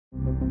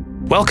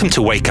Welcome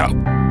to Wake Up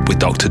with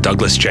Dr.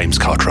 Douglas James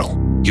Cottrell,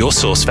 your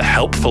source for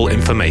helpful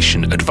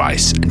information,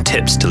 advice, and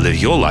tips to live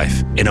your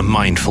life in a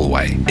mindful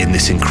way in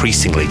this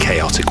increasingly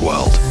chaotic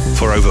world.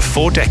 For over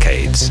 4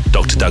 decades,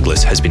 Dr.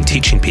 Douglas has been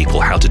teaching people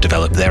how to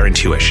develop their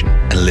intuition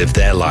and live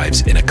their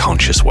lives in a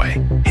conscious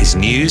way. His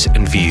news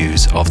and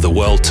views of the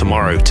world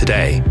tomorrow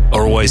today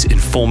are always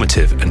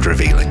informative and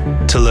revealing.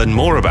 To learn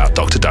more about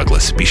Dr.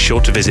 Douglas, be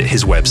sure to visit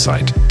his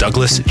website,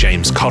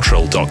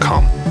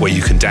 douglasjamescottrell.com, where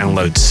you can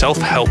download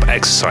self-help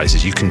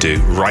exercises you can do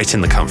right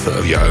in the comfort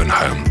of your own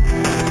home.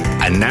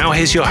 And now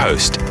here's your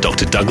host,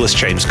 Dr. Douglas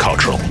James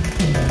Cottrell.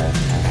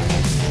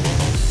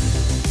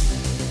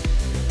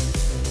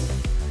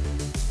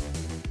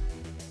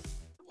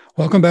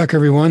 Welcome back,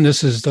 everyone.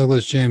 This is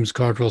Douglas James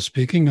Cottrell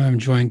speaking. I'm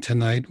joined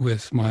tonight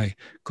with my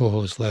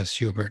co-host, Les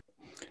Hubert.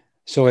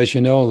 So as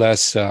you know,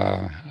 Les,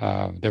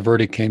 the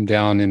verdict came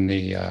down in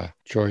the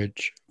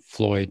George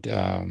Floyd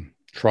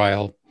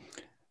trial.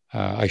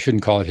 I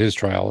shouldn't call it his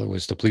trial. It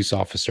was the police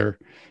officer.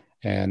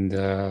 And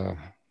the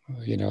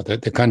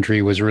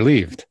country was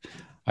relieved.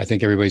 I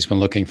think everybody's been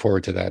looking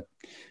forward to that.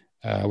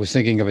 I was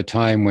thinking of a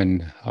time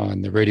when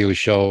on the radio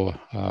show,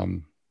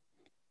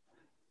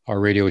 our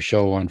radio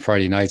show on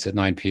Friday nights at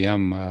 9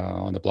 p.m.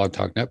 On the Blog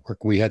Talk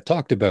Network, we had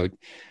talked about,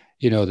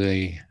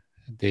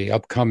 the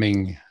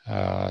upcoming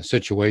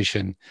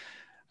situation.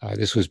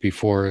 This was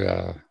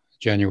before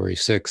January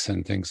 6th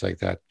and things like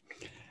that.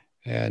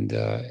 And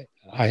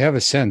I have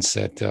a sense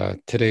that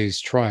today's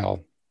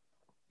trial,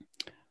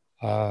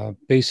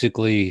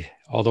 basically,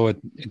 although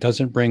it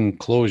doesn't bring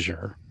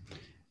closure,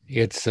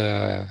 it's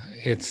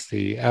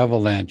the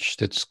avalanche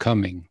that's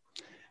coming.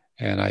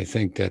 And I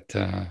think that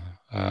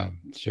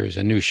there's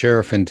a new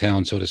sheriff in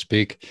town, so to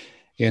speak,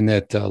 in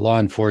that law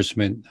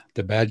enforcement,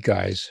 the bad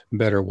guys,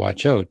 better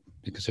watch out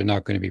because they're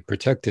not going to be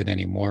protected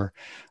anymore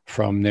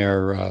from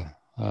their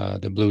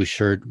the blue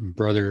shirt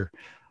brotherhood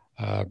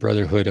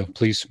of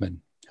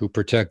policemen who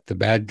protect the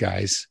bad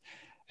guys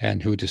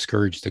and who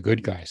discourage the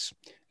good guys.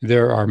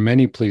 There are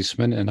many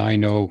policemen, and I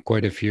know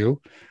quite a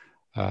few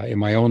in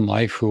my own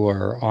life who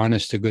are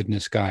honest to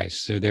goodness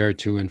guys. They're there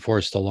to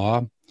enforce the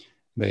law.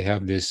 They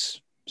have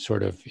this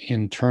sort of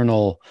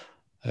internal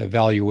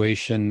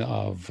evaluation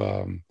of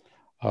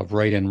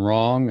right and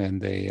wrong,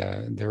 and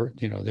they're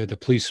the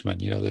policemen.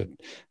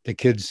 The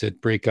kids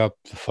that break up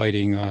the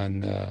fighting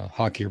on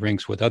hockey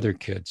rinks with other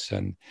kids,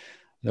 and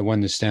the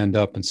one to stand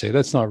up and say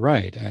that's not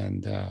right,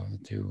 and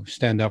to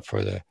stand up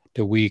for the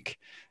weak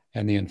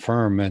and the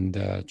infirm, and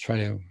try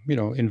to,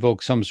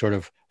 invoke some sort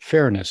of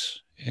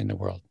fairness in the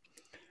world.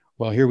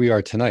 Well, here we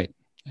are tonight.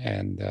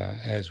 And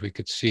as we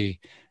could see,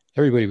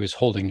 everybody was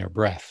holding their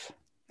breath.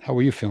 How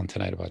were you feeling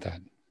tonight about that?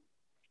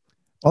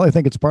 Well, I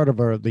think it's part of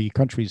the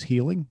country's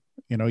healing.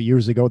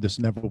 Years ago, this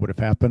never would have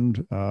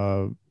happened.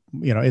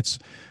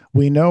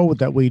 We know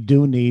that we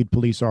do need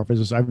police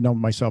officers. I've known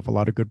myself a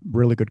lot of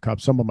really good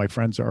cops. Some of my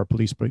friends are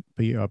policemen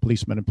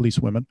and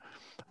policewomen.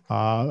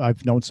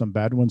 I've known some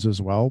bad ones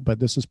as well, but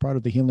this is part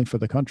of the healing for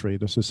the country.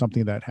 This is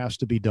something that has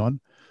to be done.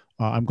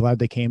 I'm glad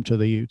they came to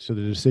the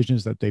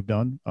decisions that they've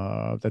done,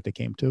 that they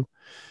came to.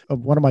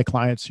 One of my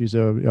clients, she's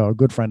a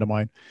good friend of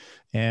mine,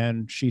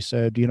 and she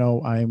said,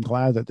 I am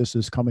glad that this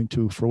is coming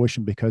to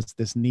fruition because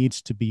this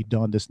needs to be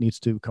done. This needs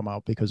to come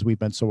out because we've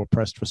been so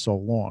oppressed for so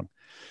long.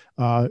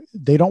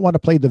 They don't want to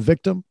play the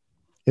victim.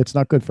 It's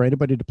not good for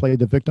anybody to play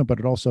the victim, but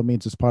it also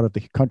means it's part of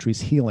the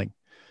country's healing.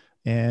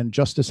 And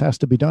justice has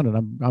to be done.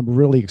 And I'm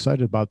really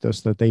excited about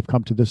this, that they've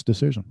come to this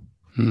decision.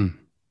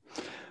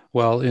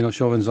 Well,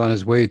 Chauvin's on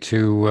his way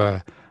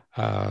to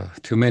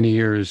many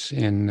years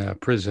in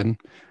prison.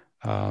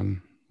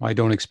 I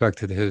don't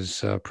expect that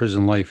his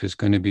prison life is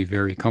going to be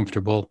very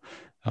comfortable.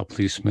 A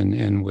policeman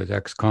in with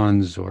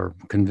ex-cons or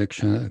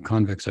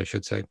convicts, I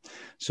should say.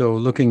 So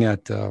looking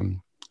at,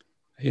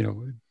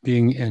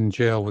 being in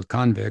jail with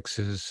convicts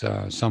is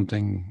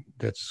something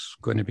that's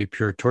going to be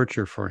pure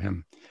torture for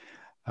him.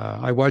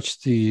 I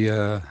watched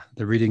the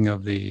reading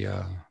of the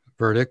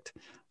verdict,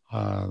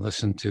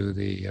 listened to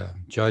the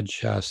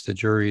judge ask the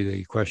jury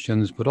the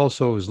questions, but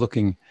also was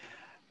looking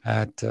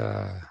at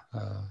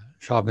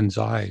Chauvin's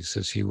eyes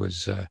as he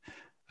was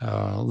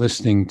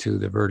listening to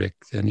the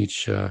verdict and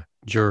each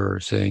juror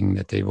saying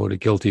that they voted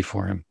guilty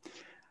for him.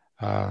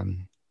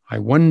 I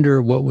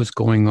wonder what was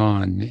going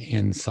on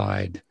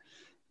inside,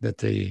 that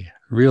the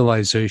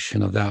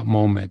realization of that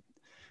moment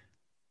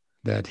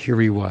that here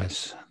he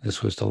was,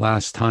 this was the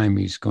last time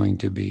he's going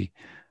to be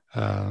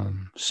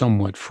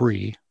somewhat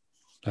free,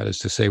 that is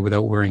to say,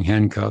 without wearing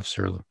handcuffs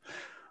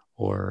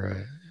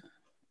or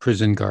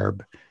prison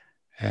garb.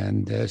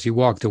 And as he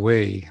walked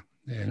away,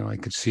 I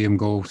could see him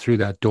go through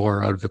that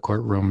door out of the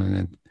courtroom, and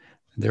then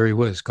there he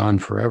was, gone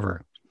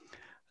forever.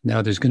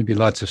 Now there's going to be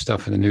lots of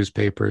stuff in the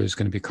newspaper. There's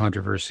going to be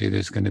controversy.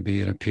 There's going to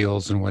be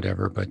appeals and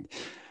whatever. But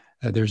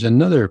there's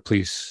another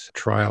police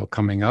trial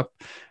coming up,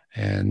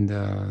 and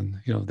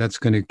that's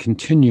going to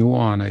continue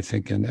on, I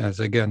think. And as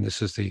again,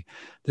 this is the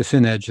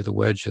thin edge of the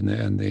wedge,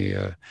 and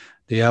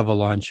the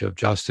avalanche of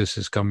justice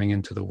is coming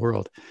into the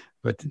world.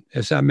 But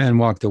as that man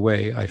walked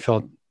away, I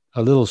felt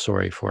a little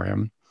sorry for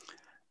him,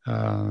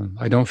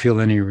 I don't feel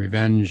any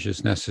revenge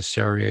is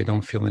necessary. I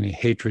don't feel any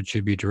hatred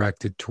should be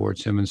directed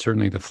towards him. And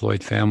certainly the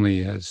Floyd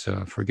family has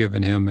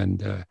forgiven him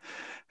and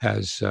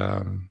has,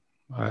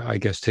 I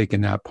guess,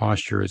 taken that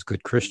posture as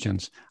good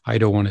Christians. I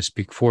don't want to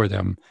speak for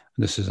them.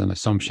 This is an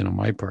assumption on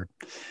my part.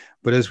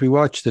 But as we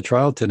watched the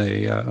trial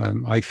today,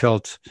 I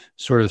felt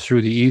sort of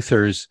through the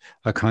ethers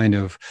a kind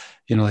of,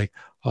 like,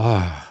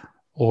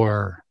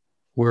 or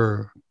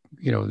we're,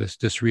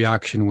 this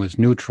reaction was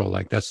neutral,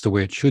 like that's the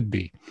way it should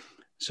be.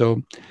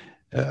 So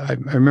I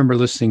remember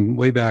listening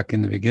way back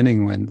in the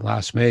beginning when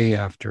last May,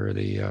 after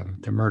the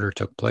murder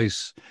took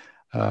place,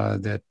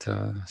 that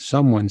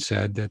someone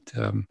said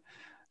that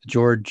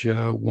George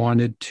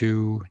wanted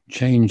to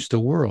change the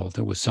world.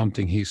 It was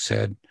something he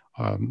said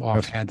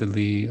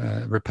offhandedly,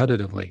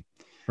 repetitively.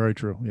 Very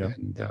true. Yeah.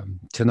 And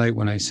tonight,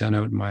 when I sent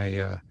out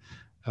my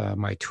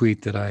my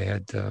tweet that I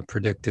had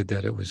predicted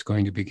that it was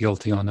going to be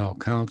guilty on all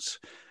counts,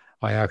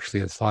 I actually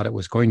had thought it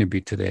was going to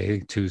be today,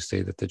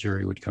 Tuesday, that the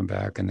jury would come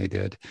back, and they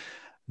did.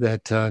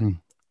 That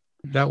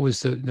that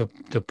was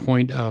the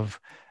point of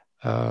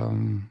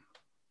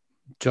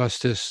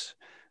justice.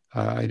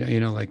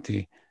 Like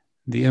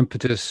the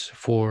impetus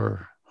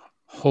for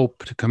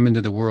hope to come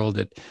into the world.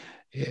 That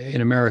in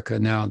America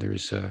now,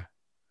 there's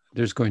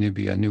going to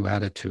be a new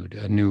attitude,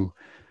 a new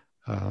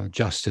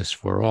justice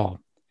for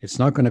all. It's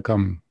not going to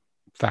come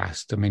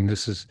fast. I mean,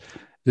 this is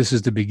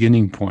the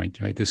beginning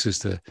point, right? This is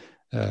the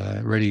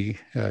ready,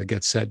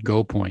 get set,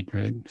 go point,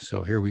 right?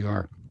 So here we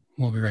are.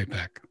 We'll be right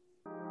back.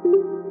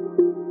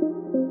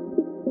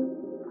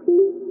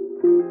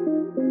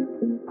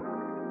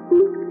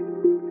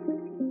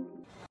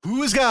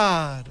 Who is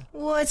God?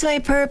 What's my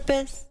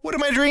purpose? What do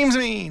my dreams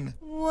mean?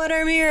 What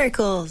are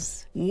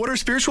miracles? What are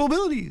spiritual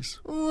abilities?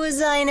 Was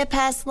I in a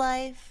past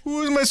life?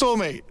 Who is my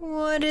soulmate?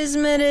 What is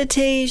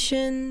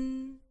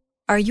meditation?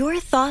 Are your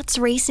thoughts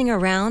racing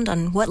around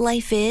on what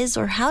life is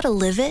or how to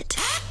live it?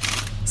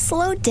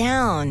 Slow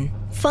down.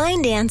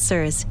 Find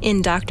answers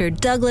in Dr.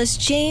 Douglas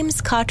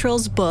James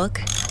Cottrell's book,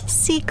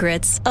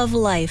 Secrets of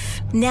Life,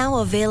 now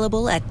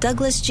available at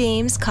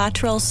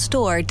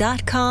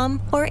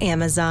douglasjamescottrellstore.com or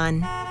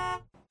Amazon.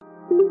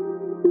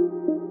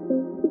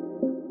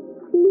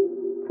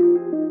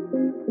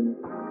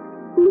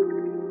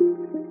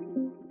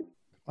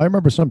 I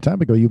remember some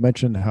time ago you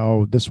mentioned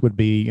how this would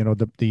be,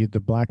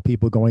 the black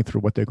people going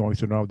through what they're going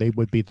through now. They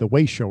would be the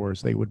way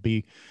showers. They would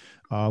be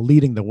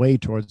leading the way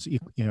towards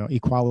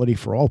equality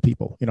for all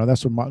people.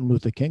 That's what Martin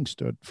Luther King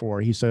stood for.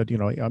 He said,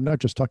 I'm not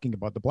just talking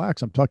about the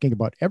blacks. I'm talking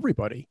about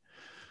everybody.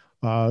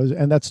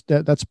 And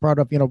that's part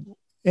of,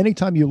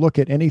 anytime you look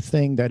at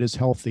anything that is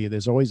healthy,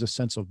 there's always a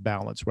sense of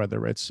balance,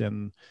 whether it's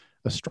in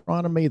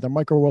astronomy, the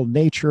microworld,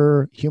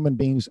 nature, human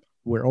beings.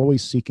 We're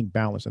always seeking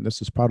balance, and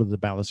this is part of the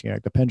balancing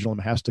act. The pendulum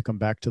has to come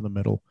back to the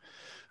middle,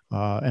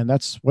 and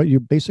that's what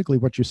you're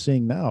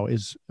seeing now.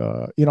 Is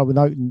now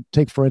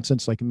take for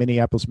instance like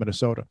Minneapolis,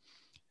 Minnesota,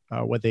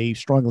 where they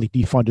strongly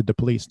defunded the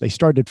police. They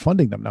started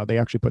funding them now. They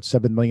actually put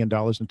 $7 million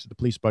into the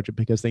police budget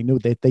because they knew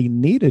that they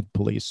needed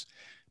police,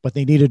 but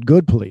they needed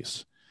good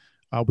police.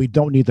 We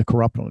don't need the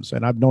corrupt ones,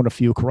 and I've known a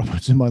few corrupt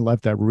ones in my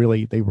life that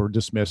really they were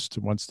dismissed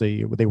once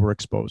they were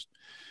exposed.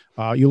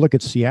 You look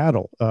at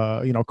Seattle,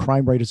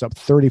 crime rate is up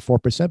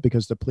 34%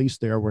 because the police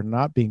there were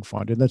not being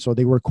funded. And so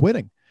they were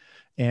quitting.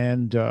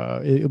 And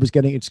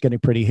it's getting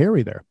pretty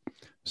hairy there.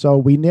 So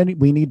we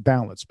need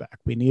balance back.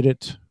 We need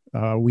it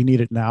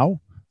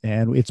now.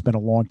 And it's been a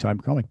long time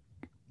coming.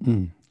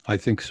 I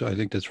think so. I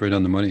think that's right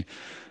on the money.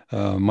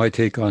 My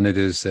take on it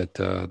is that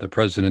the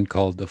president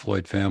called the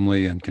Floyd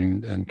family and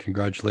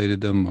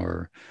congratulated them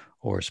or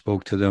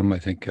spoke to them. I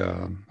think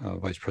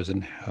Vice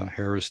President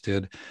Harris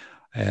did.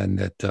 And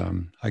that,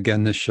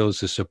 again, this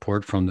shows the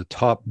support from the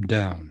top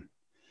down.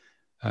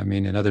 I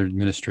mean, in other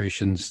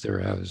administrations, there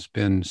has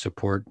been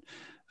support,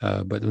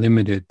 but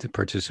limited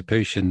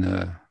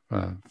participation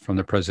from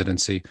the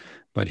presidency.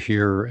 But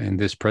here in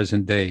this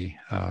present day,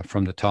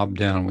 from the top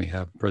down, we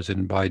have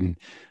President Biden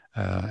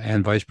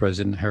and Vice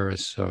President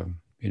Harris,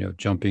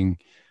 jumping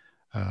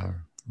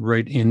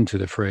right into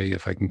the fray,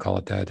 if I can call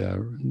it that,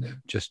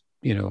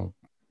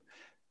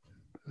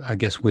 I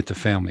guess with the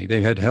family.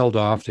 They had held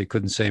off. They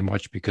couldn't say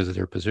much because of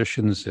their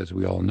positions. As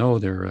we all know,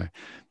 they're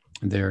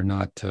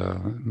not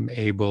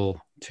able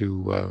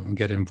to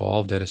get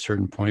involved at a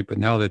certain point. But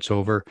now that's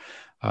over,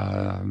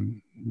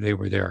 they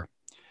were there.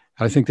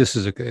 I think this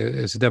is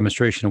a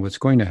demonstration of what's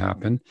going to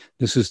happen.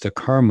 This is the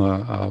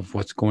karma of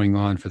what's going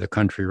on for the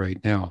country right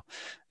now.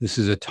 This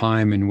is a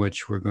time in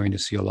which we're going to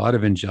see a lot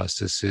of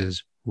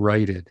injustices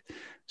righted.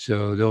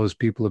 So those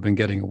people have been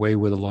getting away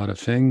with a lot of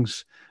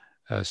things.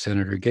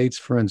 Senator Gates,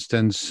 for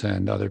instance,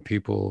 and other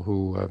people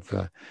who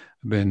have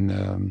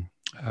been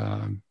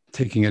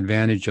taking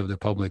advantage of the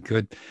public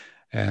good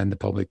and the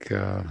public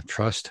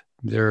trust,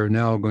 they're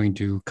now going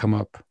to come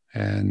up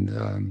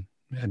and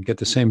get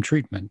the same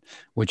treatment,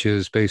 which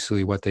is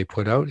basically what they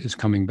put out is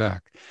coming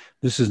back.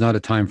 This is not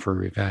a time for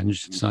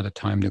revenge. It's not a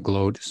time to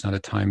gloat. It's not a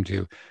time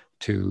to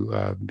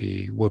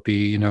be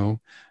whoopee.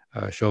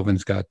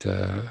 Chauvin's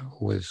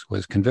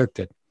was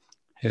convicted.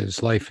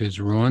 his life is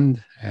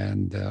ruined,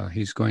 and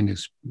he's going to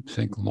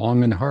think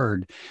long and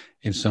hard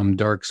in some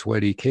dark,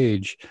 sweaty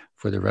cage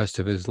for the rest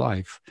of his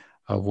life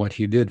of what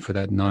he did for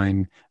that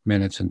 9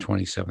 minutes and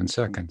 27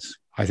 seconds.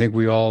 I think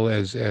we all,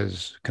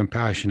 as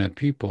compassionate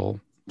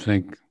people,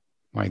 think,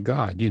 my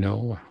God,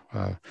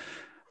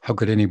 how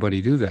could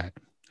anybody do that?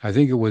 I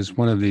think it was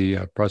one of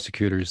the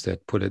prosecutors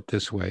that put it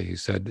this way. He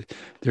said,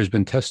 there's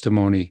been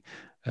testimony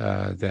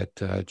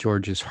that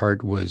George's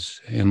heart was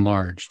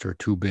enlarged or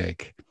too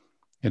big,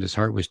 and his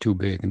heart was too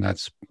big, and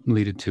that's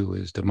led to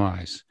his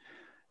demise.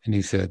 And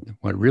he said,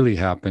 what really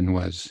happened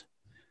was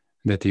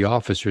that the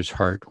officer's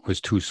heart was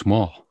too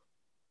small.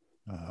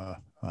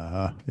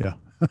 Yeah.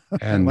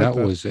 And like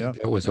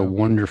that was a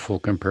wonderful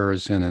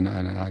comparison, and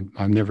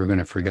I'm never going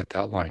to forget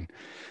that line.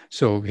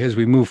 So as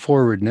we move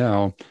forward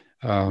now,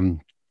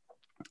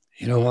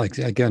 like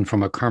again,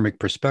 from a karmic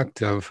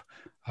perspective,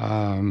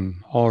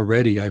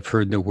 already I've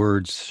heard the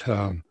words,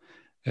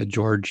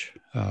 George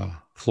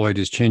Floyd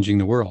is changing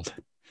the world.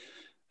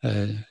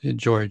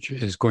 George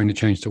is going to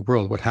change the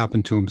world. What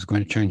happened to him is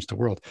going to change the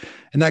world.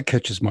 And that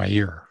catches my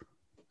ear,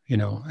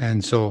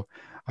 And so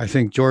I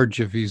think George,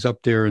 if he's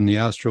up there in the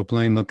astral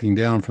plane looking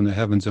down from the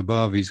heavens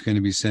above, he's going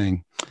to be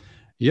saying,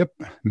 yep,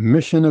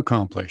 mission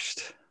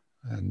accomplished.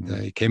 And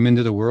he came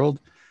into the world,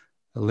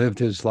 lived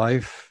his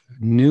life,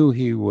 knew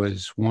he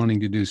was wanting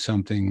to do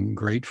something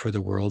great for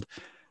the world,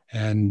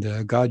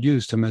 and God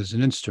used him as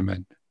an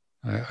instrument.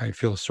 I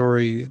feel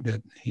sorry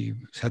that he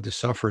had to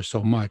suffer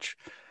so much,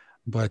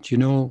 but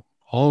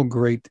all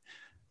great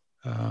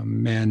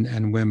men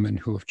and women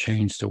who have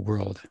changed the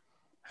world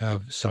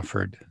have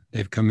suffered.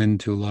 They've come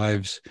into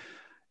lives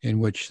in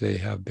which they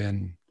have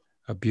been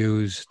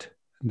abused,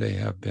 they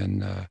have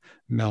been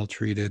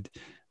maltreated,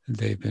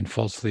 they've been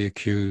falsely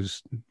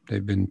accused,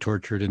 they've been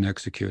tortured and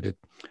executed,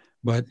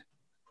 but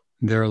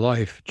their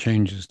life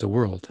changes the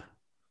world.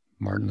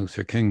 Martin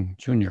Luther King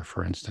Jr.,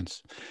 for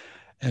instance,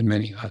 and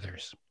many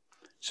others.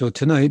 So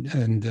tonight,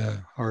 and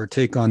our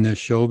take on this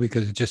show,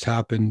 because it just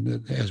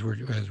happened as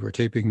we're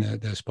taping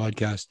this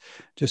podcast,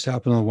 just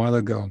happened a while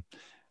ago.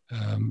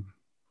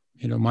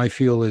 My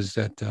feel is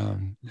that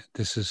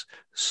this is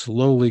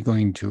slowly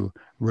going to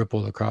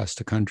ripple across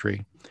the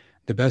country.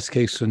 The best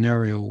case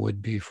scenario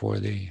would be for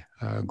the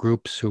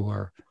groups who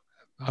are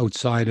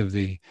outside of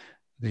the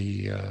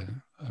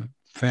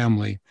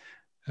family.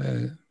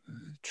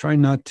 Try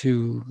not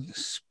to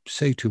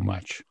say too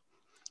much.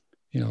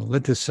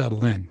 Let this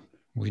settle in.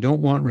 We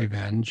don't want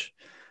revenge.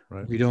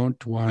 Right. We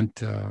don't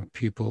want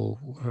people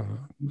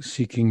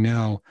seeking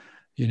now,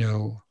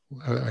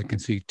 I can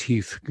see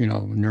teeth,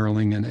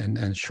 knurling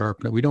and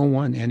sharp. We don't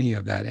want any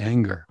of that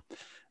anger.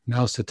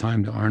 Now's the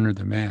time to honor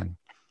the man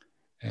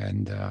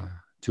and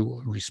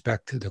to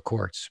respect the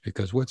courts,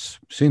 because what's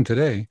seen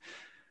today,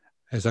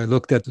 as I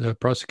looked at the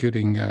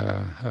prosecuting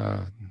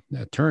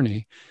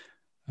attorney,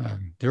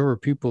 there were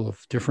people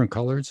of different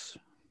colors,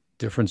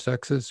 different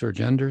sexes or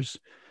genders,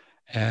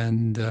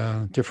 and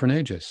different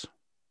ages.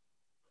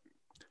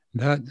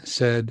 That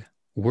said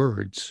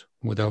words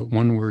without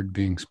one word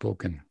being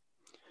spoken.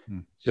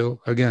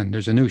 So again,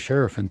 there's a new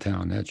sheriff in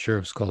town. That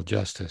sheriff's called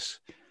Justice,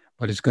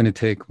 but it's going to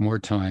take more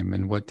time.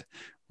 And what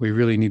we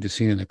really need to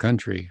see in the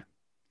country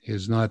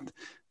is not,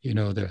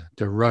 the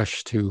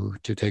rush to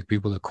take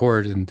people to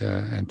court and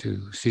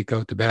to seek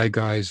out the bad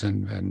guys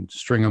and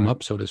string them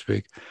up, so to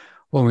speak.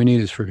 What we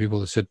need is for people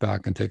to sit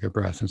back and take a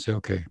breath and say,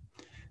 okay,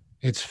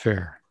 it's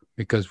fair.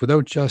 Because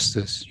without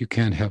justice, you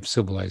can't have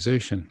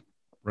civilization.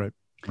 Right.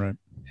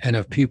 And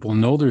if people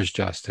know there's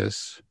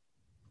justice,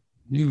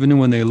 even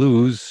when they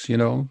lose,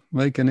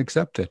 they can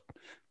accept it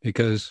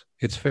because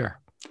it's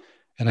fair.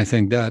 And I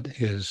think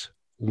that is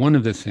one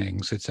of the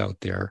things that's out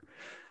there.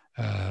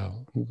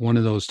 One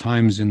of those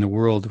times in the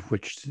world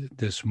which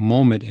this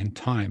moment in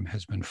time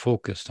has been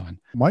focused on.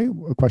 My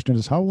question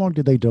is, how long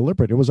did they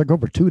deliberate? It was like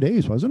over 2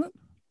 days, wasn't it?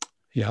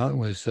 Yeah, it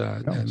was.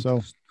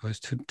 It was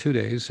 2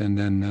 days, and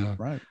then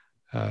right.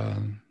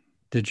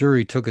 The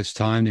jury took its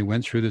time. They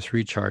went through the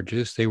 3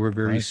 charges. They were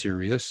very Right.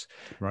 serious.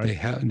 Right.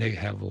 They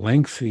have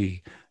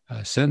lengthy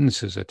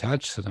sentences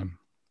attached to them.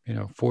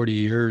 40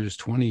 years,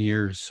 20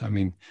 years. I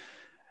mean,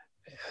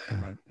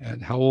 Right.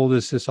 and how old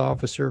is this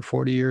officer?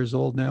 40 years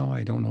old now?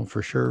 I don't know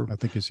for sure. I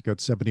think he's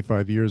got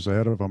 75 years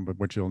ahead of him, but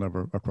which he'll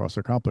never across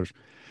accomplish.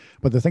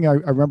 But the thing I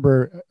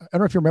remember, I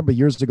don't know if you remember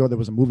years ago, there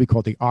was a movie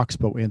called The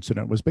Oxbow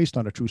Incident. It was based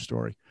on a true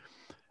story.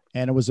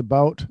 And it was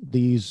about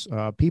these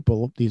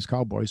people, these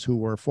cowboys, who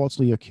were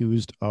falsely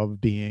accused of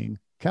being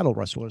cattle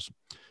rustlers.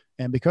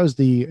 And because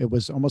it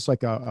was almost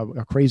like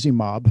a crazy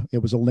mob, it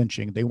was a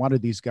lynching. They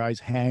wanted these guys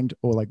hanged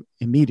or like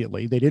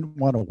immediately. They didn't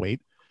want to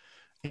wait.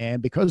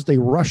 And because they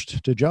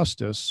rushed to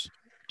justice,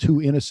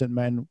 2 innocent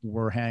men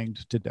were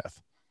hanged to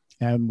death.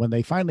 And when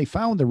they finally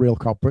found the real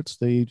culprits,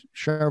 the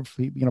sheriff,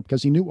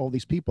 because he knew all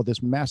these people,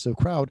 this massive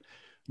crowd,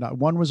 not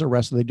one was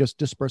arrested. They just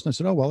dispersed and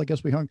said, "Oh, well, I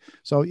guess we hung."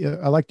 So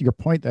I liked your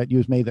point that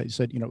you made, that you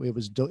said,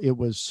 it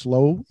was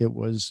slow, it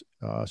was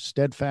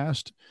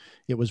steadfast,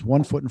 it was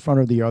 1 foot in front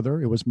of the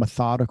other, it was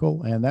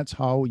methodical, and that's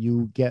how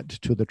you get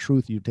to the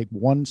truth. You take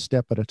one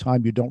step at a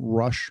time. You don't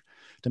rush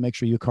to make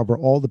sure you cover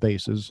all the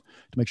bases,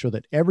 to make sure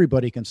that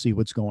everybody can see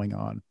what's going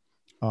on.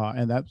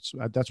 And that's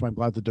why I'm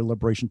glad the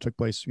deliberation took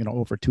place,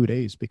 over 2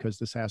 days, because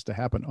this has to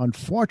happen.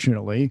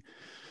 Unfortunately,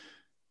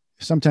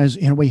 sometimes,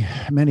 in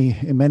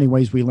many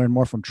ways, we learn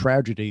more from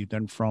tragedy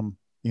than from,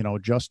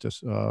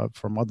 justice,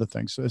 from other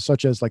things,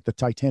 such as like the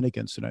Titanic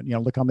incident.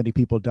 Look how many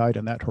people died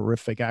in that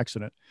horrific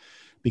accident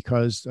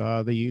because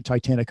the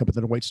Titanic company,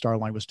 the White Star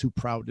Line, was too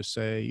proud to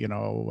say,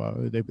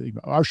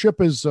 our ship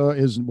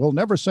will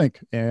never sink,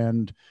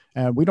 and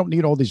we don't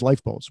need all these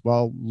lifeboats.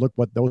 Well, look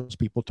what those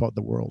people taught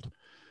the world.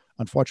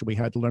 Unfortunately,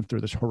 we had to learn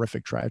through this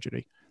horrific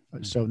tragedy.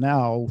 So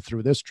now,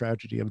 through this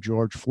tragedy of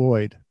George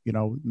Floyd,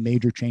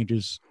 major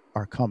changes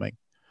are coming,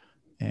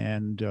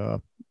 and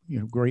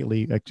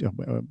greatly,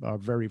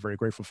 very, very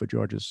grateful for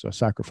George's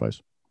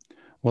sacrifice.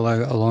 Well,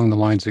 along the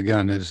lines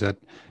again is that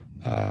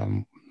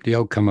the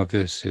outcome of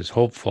this is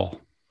hopeful,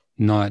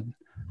 not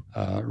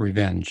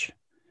revenge,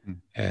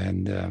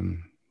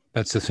 and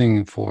that's the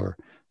thing for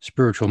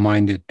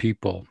spiritual-minded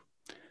people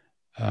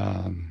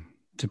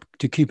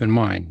to keep in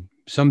mind.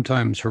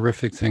 Sometimes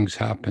horrific things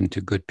happen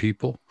to good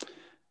people.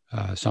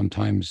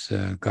 Sometimes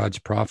God's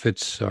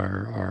prophets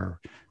are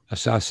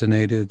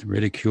assassinated,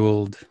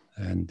 ridiculed,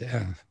 and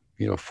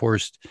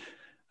forced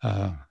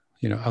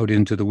out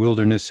into the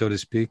wilderness, so to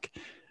speak,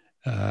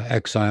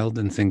 exiled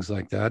and things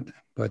like that.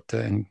 But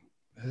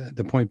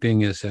the point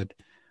being is that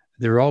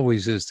there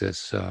always is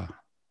this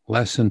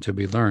lesson to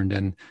be learned.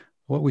 And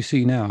what we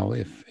see now,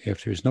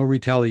 if there's no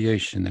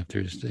retaliation,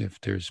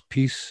 if there's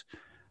peace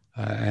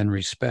and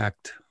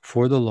respect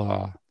for the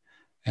law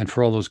and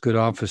for all those good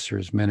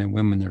officers, men and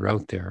women that are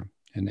out there,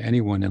 and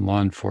anyone in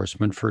law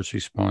enforcement, first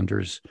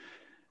responders,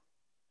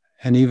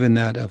 and even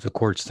that of the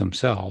courts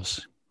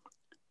themselves,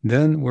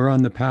 then we're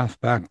on the path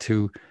back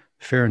to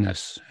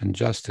fairness and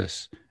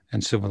justice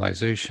and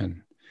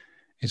civilization.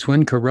 It's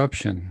when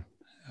corruption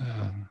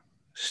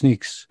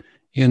sneaks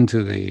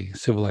into the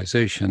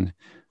civilization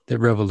that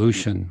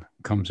revolution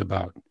comes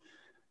about,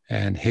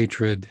 and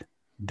hatred,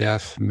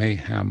 death,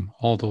 mayhem,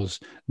 all those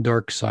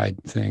dark side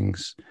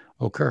things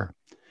occur.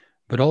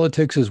 But all it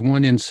takes is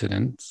one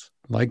incident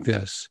like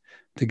this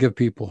to give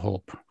people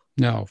hope.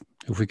 Now,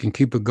 if we can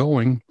keep it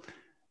going,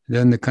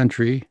 then the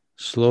country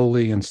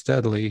slowly and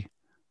steadily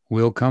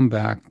will come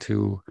back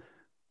to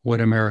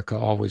what America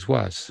always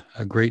was,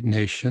 a great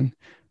nation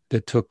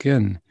that took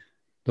in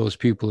those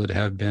people that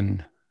have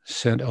been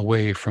sent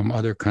away from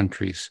other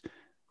countries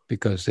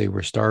because they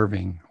were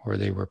starving or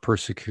they were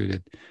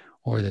persecuted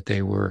or that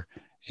they were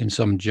in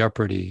some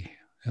jeopardy,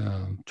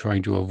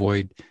 trying to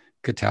avoid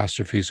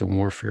catastrophes and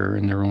warfare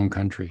in their own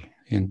country,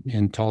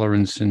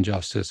 intolerance,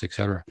 injustice,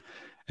 etc.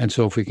 And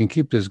so if we can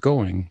keep this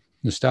going,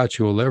 the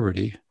Statue of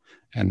Liberty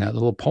and that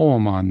little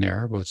poem on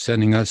there about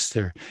sending us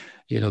there,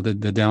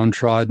 the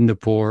downtrodden, the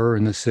poor,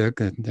 and the sick,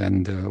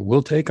 and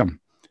we'll take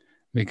them,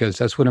 because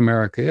that's what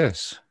America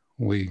is.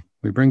 We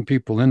bring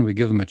people in, we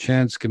give them a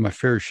chance, give them a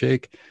fair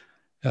shake,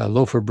 a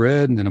loaf of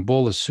bread and a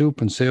bowl of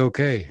soup, and say,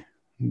 okay,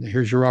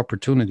 here's your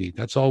opportunity.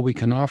 That's all we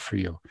can offer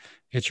you.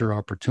 It's your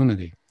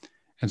opportunity.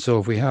 And so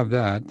if we have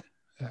that,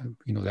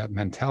 that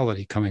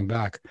mentality coming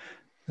back,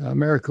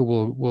 America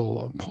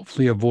will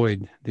hopefully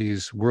avoid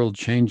these world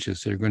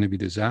changes that are going to be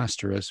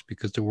disastrous,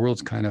 because the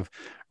world's kind of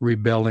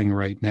rebelling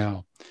right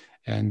now.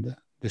 And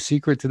the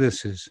secret to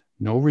this is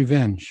no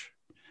revenge,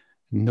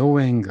 no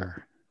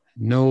anger,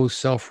 no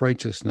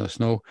self-righteousness,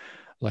 no,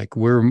 like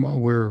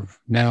we're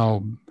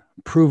now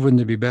proven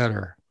to be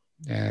better.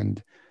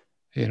 And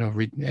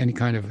any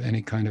kind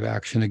of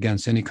action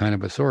against any kind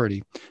of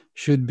authority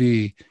should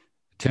be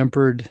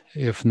tempered,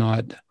 if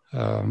not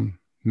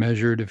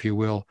measured, if you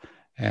will,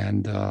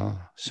 and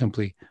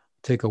simply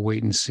take a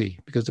wait and see.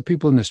 Because the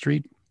people in the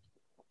street,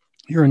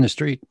 you're in the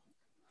street.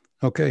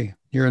 Okay,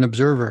 you're an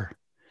observer.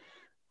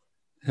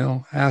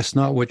 Ask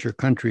not what your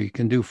country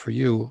can do for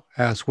you.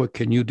 Ask what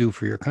can you do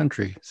for your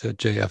country, said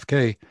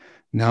JFK.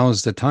 Now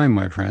is the time,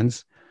 my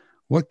friends.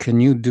 What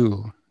can you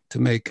do to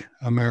make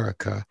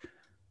America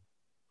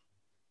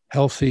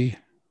healthy,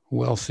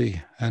 wealthy,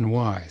 and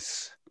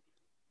wise?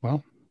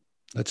 Well,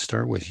 let's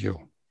start with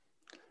you.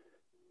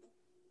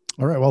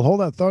 All right. Well,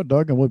 hold that thought,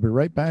 Doug, and we'll be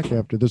right back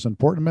after this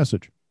important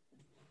message.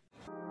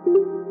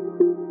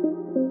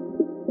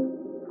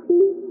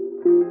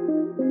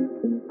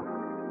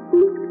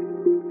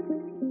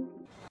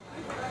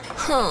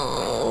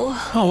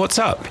 Oh, what's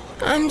up?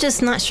 I'm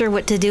just not sure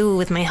what to do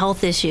with my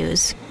health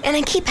issues. And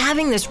I keep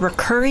having this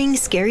recurring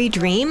scary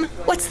dream.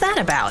 What's that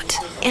about?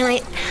 And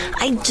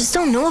I just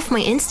don't know if my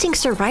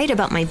instincts are right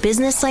about my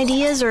business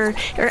ideas or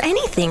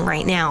anything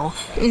right now.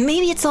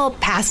 Maybe it's all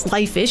past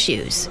life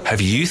issues.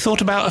 Have you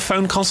thought about a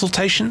phone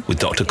consultation with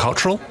Dr.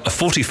 Cottrell? A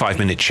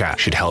 45-minute chat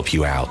should help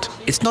you out.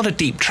 It's not a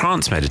deep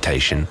trance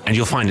meditation, and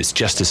you'll find it's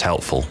just as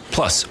helpful.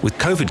 Plus, with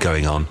COVID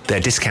going on, they're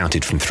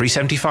discounted from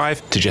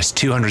 $375 to just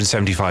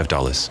 $275.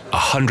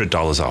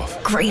 $100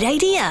 off. Great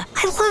idea.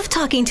 I love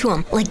talking to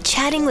him, like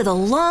chatting with a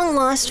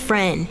long-lost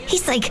friend.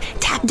 He's like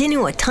tapped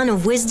into a ton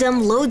of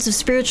wisdom, loads of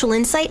spiritual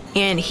insight,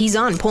 and he's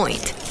on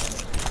point.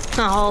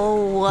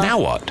 Oh. Now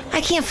what?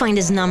 I can't find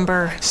his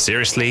number.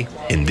 Seriously?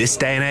 In this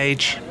day and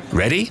age?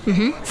 Ready?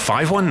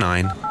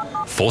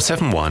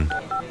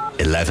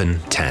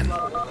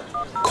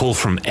 519-471-1110. Call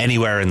from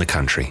anywhere in the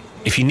country.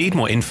 If you need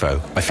more info,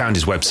 I found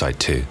his website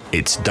too.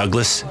 It's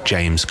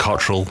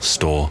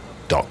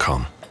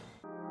DouglasJamesCottrellStore.com.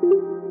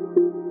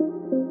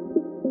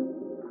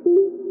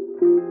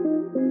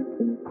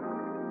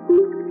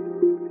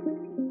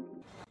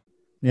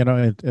 You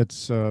know,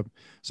 it's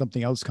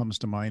something else comes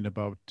to mind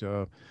about,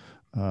 the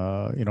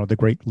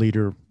great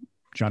leader,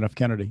 John F.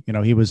 Kennedy. You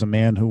know, he was a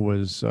man who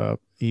was,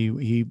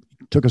 he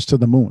took us to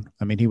the moon.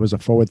 I mean, he was a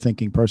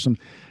forward-thinking person.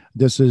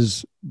 This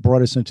has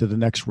brought us into the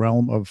next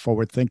realm of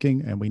forward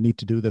thinking, and we need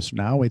to do this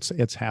now.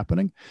 It's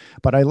happening.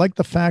 But I like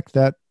the fact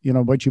that, you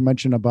know, what you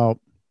mentioned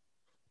about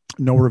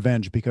no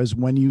revenge, because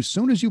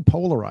soon as you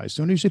polarize,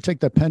 soon as you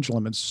take that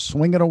pendulum and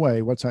swing it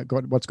away, what's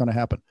going to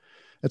happen?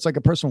 It's like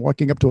a person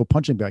walking up to a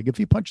punching bag. If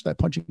you punch that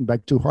punching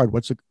bag too hard,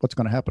 what's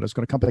going to happen? It's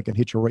going to come back and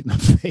hit you right in the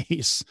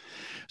face.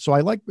 So I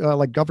like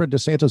Governor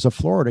DeSantis of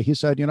Florida. He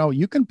said, you know,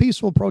 you can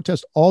peaceful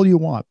protest all you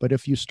want, but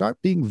if you start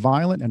being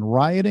violent and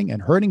rioting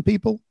and hurting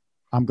people,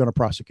 I'm going to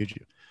prosecute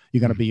you.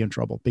 You're going to be in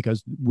trouble,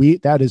 because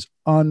that is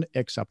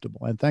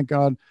unacceptable. And thank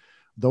God,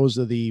 those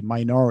are the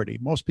minority.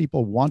 Most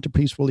people want to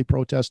peacefully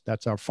protest.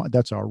 That's our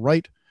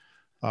right.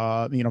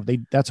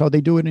 That's how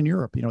they do it in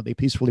Europe. You know, they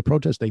peacefully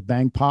protest, they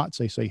bang pots,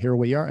 they say, here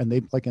we are. And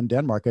they, like in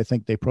Denmark, I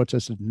think they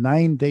protested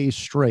 9 days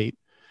straight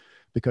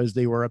because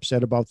they were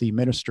upset about the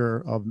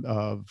minister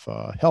of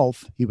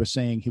health. He was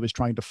saying he was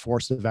trying to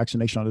force the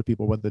vaccination on the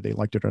people, whether they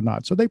liked it or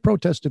not. So they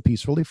protested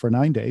peacefully for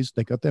 9 days.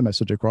 They got their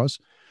message across.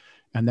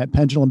 And that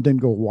pendulum didn't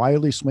go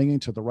wildly swinging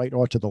to the right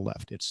or to the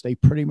left. It stayed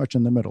pretty much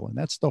in the middle. And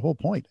that's the whole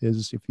point,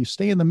 is if you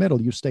stay in the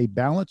middle, you stay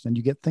balanced and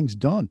you get things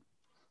done.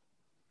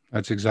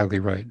 That's exactly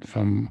right.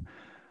 From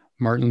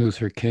Martin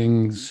Luther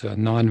King's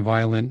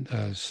nonviolent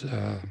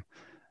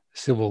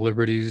civil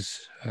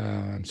liberties,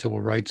 civil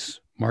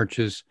rights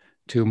marches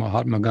to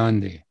Mahatma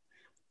Gandhi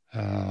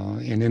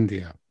in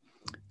India.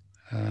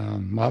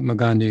 Mahatma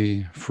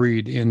Gandhi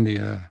freed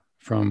India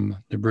from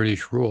the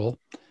British rule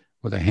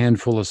with a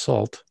handful of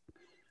salt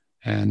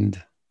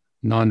and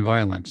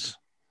nonviolence.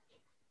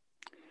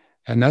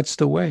 And that's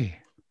the way.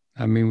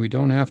 I mean, we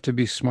don't have to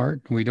be smart.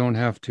 We don't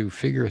have to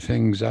figure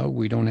things out.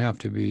 We don't have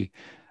to be,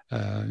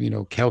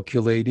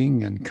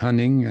 calculating and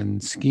cunning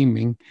and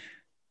scheming.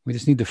 We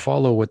just need to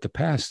follow what the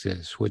past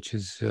is, which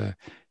is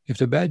if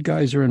the bad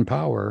guys are in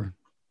power,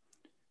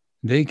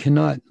 they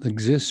cannot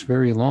exist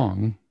very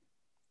long,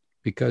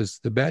 because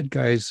the bad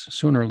guys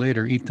sooner or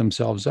later eat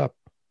themselves up,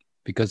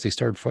 because they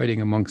start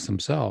fighting amongst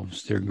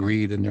themselves, their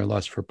greed and their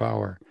lust for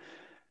power.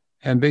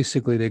 And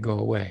basically they go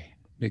away,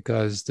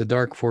 because the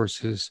dark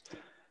forces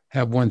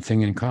have one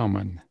thing in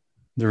common.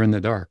 They're in the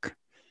dark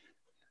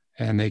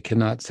and they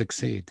cannot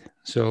succeed.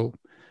 So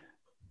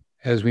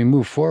as we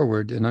move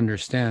forward and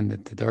understand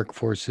that the dark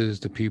forces,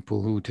 the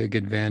people who take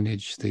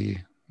advantage,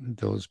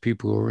 those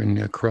people who are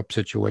in corrupt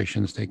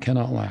situations, they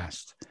cannot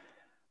last.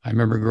 I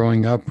remember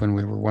growing up when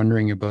we were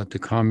wondering about the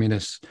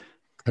communist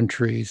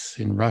countries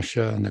in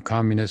Russia, and the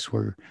communists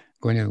were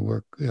going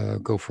to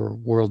go for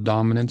world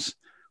dominance.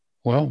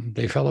 Well,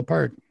 they fell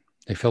apart.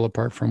 They fell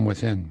apart from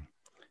within.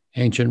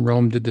 Ancient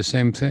Rome did the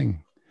same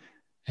thing.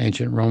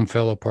 Ancient Rome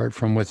fell apart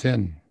from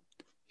within.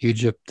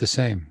 Egypt, the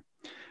same.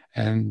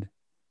 And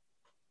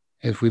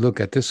if we look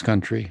at this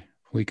country,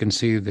 we can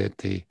see that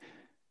the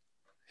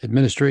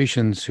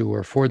administrations who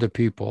are for the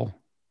people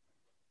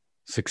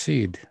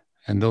succeed,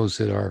 and those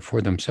that are for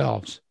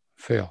themselves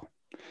fail.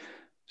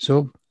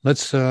 So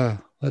let's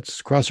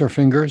cross our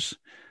fingers.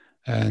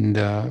 And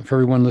for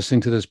everyone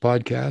listening to this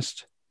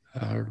podcast,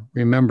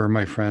 remember,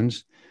 my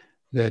friends,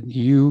 that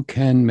you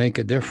can make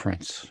a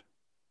difference.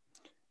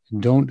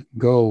 Don't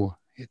go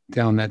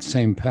down that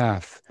same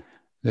path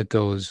that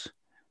those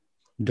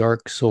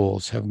dark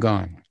souls have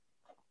gone.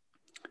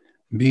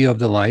 Be of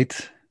the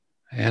light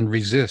and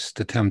resist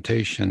the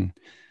temptation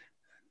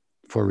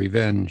for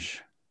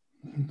revenge,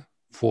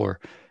 for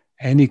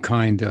any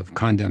kind of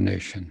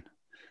condemnation.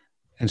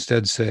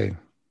 Instead say,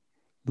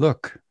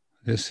 look,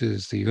 this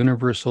is the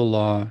universal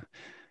law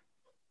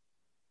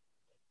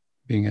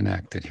being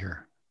enacted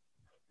here.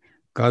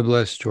 God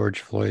bless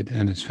George Floyd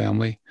and his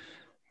family.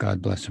 God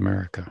bless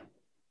America.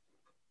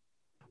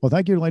 Well,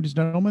 thank you, ladies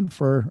and gentlemen,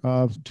 for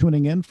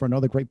tuning in for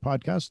another great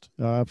podcast.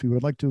 If you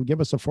would like to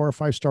give us a 4 or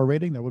 5 star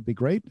rating, that would be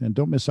great. And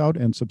don't miss out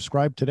and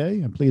subscribe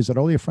today. And please let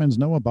all your friends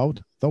know about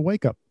The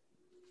Wake Up.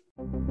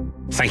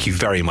 Thank you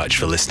very much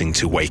for listening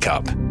to Wake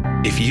Up.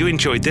 If you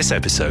enjoyed this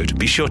episode,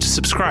 be sure to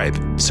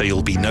subscribe so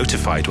you'll be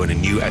notified when a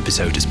new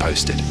episode is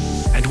posted.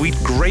 And we'd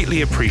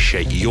greatly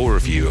appreciate your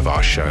review of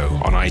our show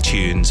on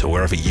iTunes or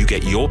wherever you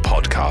get your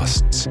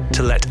podcasts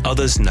to let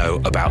others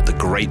know about the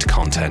great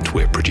content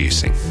we're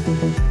producing.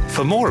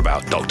 For more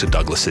about Dr.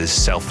 Douglas's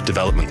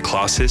self-development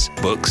classes,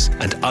 books,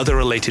 and other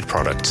related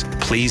products,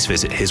 please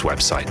visit his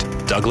website,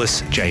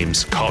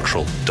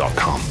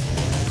 DouglasJamesCottrell.com.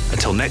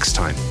 Until next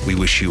time, we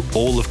wish you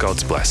all of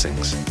God's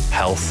blessings,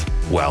 health,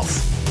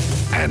 wealth,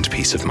 and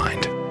peace of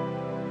mind.